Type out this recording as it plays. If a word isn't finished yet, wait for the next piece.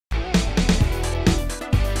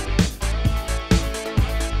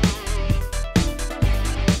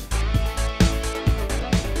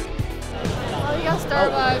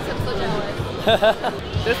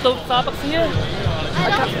There's no Starbucks here? I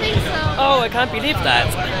don't think so. Oh, I can't believe that.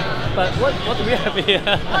 But what do we have here?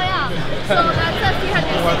 Oh yeah, so that's a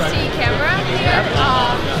 360 camera here.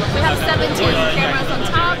 We have 17 cameras on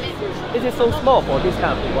top. It is so small for this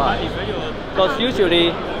kind of device. Because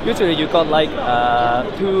usually you got like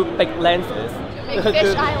two big lenses. Big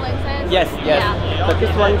fish eye lenses. Yes. Yeah. But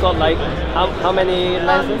this one got like how many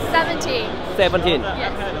lenses? 17. 17.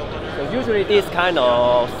 Yes. So usually this kind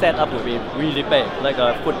of setup will be really big, like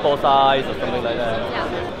a football size or something like that. Yeah.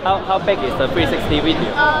 How big is the 360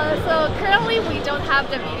 video? So currently we don't have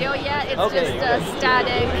the video yet. It's Okay. just a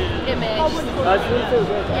static image.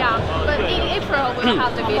 Yeah, but in April we'll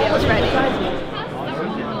have the videos ready.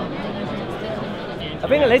 I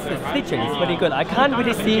think at least the stitching is pretty good. I can't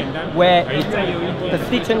really see where it's the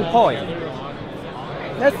stitching point.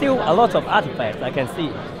 There's still a lot of artifacts I can see,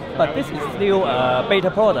 but this is still a beta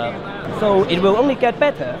product, so it will only get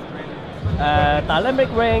better. Dynamic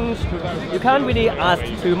range, you can't really ask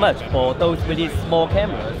too much for those really small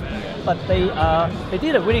cameras, but they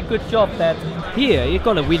did a really good job that here it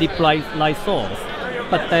got a really bright light source,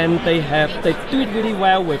 but then they do it really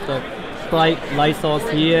well with the bright light source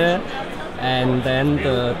here, and then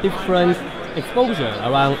the different exposure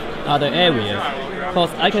around other areas. Because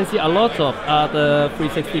I can see a lot of other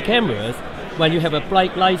 360 cameras when you have a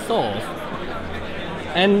bright light source,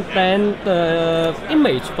 and then the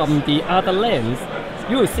image from the other lens,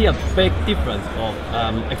 you will see a big difference of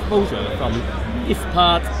exposure from this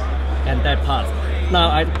part and that part. Now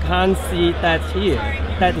I can't see that here.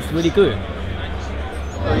 That is really good.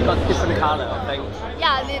 So you got different color, I think.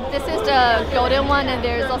 Yeah, this is the golden one, and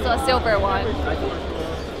there's also a silver one.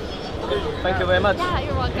 Thank you very much. Yeah,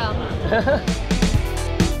 you're welcome.